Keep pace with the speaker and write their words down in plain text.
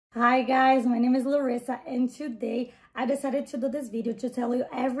Hi guys, my name is Larissa and today I decided to do this video to tell you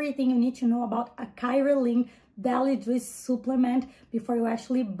everything you need to know about Ikaria Lean Belly Juice supplement before you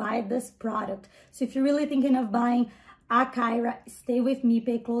actually buy this product. So if you're really thinking of buying Ikaria, stay with me,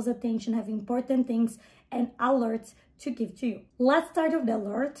 pay close attention, have important things and alerts to give to you. Let's start with the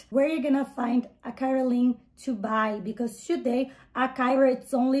alert, where you're gonna find Ikaria Lean to buy, because today Ikaria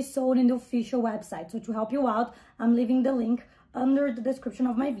it's only sold in the official website. So to help you out, I'm leaving the link under the description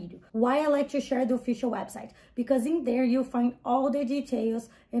of my video. Why I like to share the official website? Because in there you'll find all the details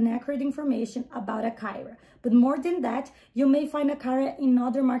and accurate information about Ikaria. But more than that, you may find Ikaria in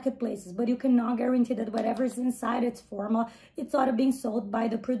other marketplaces, but you cannot guarantee that whatever is inside its formula, it's not being sold by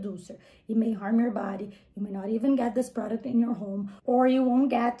the producer. It may harm your body, you may not even get this product in your home, or you won't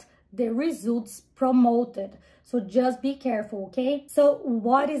get the results promoted. So just be careful, okay? So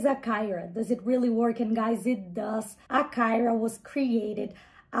what is Ikaria? Does it really work? And guys, it does. Ikaria was created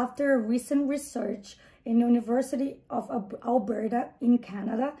after a recent research in the University of Alberta in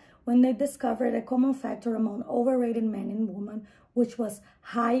Canada, when they discovered a common factor among overweight men and women, which was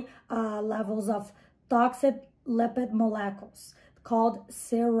high levels of toxic lipid molecules called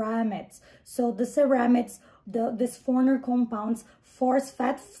ceramides. So the ceramides, these foreigner compounds, force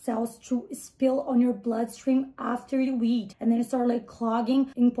fat cells to spill on your bloodstream after you eat, and then you start like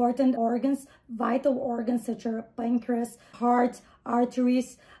clogging important organs, vital organs such as pancreas, heart,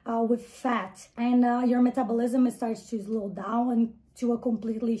 arteries with fat, and your metabolism starts to slow down and to a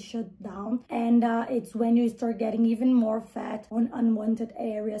completely shut down, and it's when you start getting even more fat on unwanted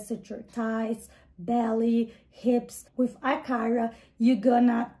areas such as thighs, belly, hips. With Ikaria, you're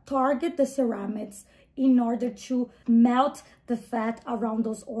gonna target the ceramides in order to melt the fat around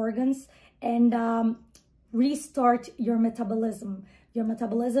those organs and restart your metabolism. Your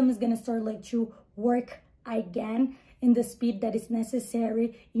metabolism is gonna start like to work again in the speed that is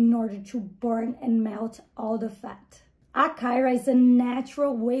necessary in order to burn and melt all the fat. Ikaria is a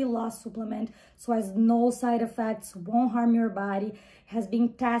natural weight loss supplement, so has no side effects, won't harm your body, has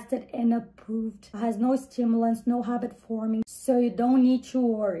been tested and approved, has no stimulants, no habit forming, so you don't need to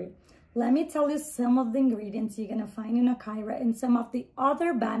worry. Let me tell you some of the ingredients you're gonna find in Ikaria and some of the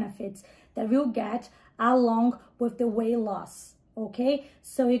other benefits that you'll get along with the weight loss, okay?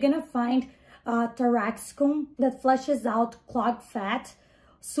 So you're gonna find taraxacum that flushes out clogged fat,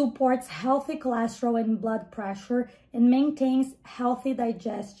 supports healthy cholesterol and blood pressure, and maintains healthy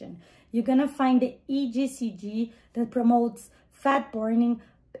digestion. You're gonna find the EGCG that promotes fat burning.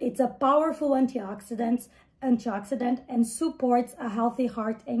 It's a powerful antioxidant and supports a healthy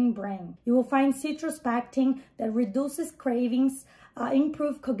heart and brain. You will find citrus pectin that reduces cravings,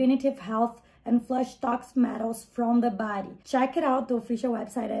 improve cognitive health, and flush toxic metals from the body. Check it out, the official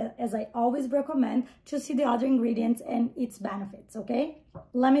website, as I always recommend, to see the other ingredients and its benefits, okay?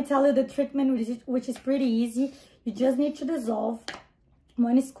 Let me tell you the treatment, which is pretty easy. You just need to dissolve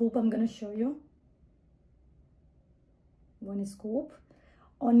 1 scoop, I'm gonna show you. 1 scoop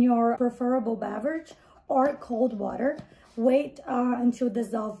on your preferable beverage or cold water. Wait until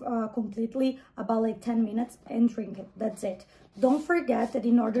dissolve completely, about like 10 minutes, and drink it. That's it. Don't forget that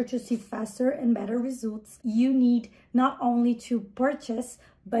in order to see faster and better results, you need not only to purchase,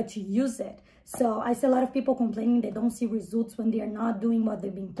 but to use it. So I see a lot of people complaining they don't see results when they are not doing what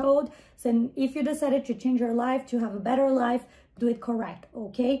they've been told. So if you decided to change your life, to have a better life, do it correct,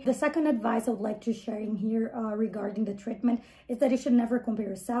 okay? The second advice I would like to share in here regarding the treatment is that you should never compare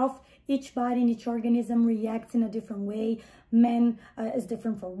yourself. Each body and each organism reacts in a different way. Men is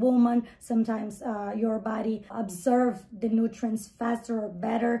different from women. Sometimes your body absorbs the nutrients faster or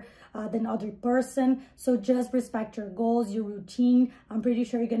better than other person. So just respect your goals, your routine. I'm pretty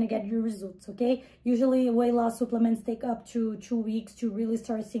sure you're gonna get your results, okay? Usually weight loss supplements take up to 2 weeks to really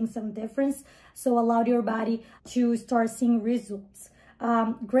start seeing some difference. So allow your body to start seeing results.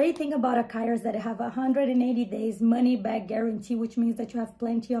 Great thing about Ikaria is that it have 180 days money back guarantee, which means that you have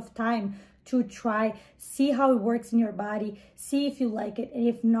plenty of time to try, see how it works in your body, see if you like it, and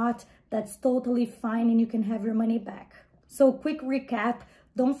if not, that's totally fine and you can have your money back. So quick recap,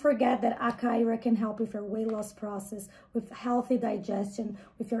 don't forget that Ikaria can help with your weight loss process, with healthy digestion,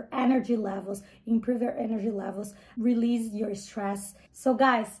 with your energy levels, improve your energy levels, release your stress. So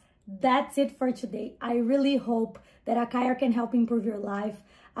guys, that's it for today. I really hope that Ikaria can help improve your life.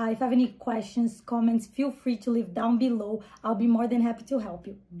 If you have any questions, comments, feel free to leave down below. I'll be more than happy to help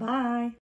you. Bye.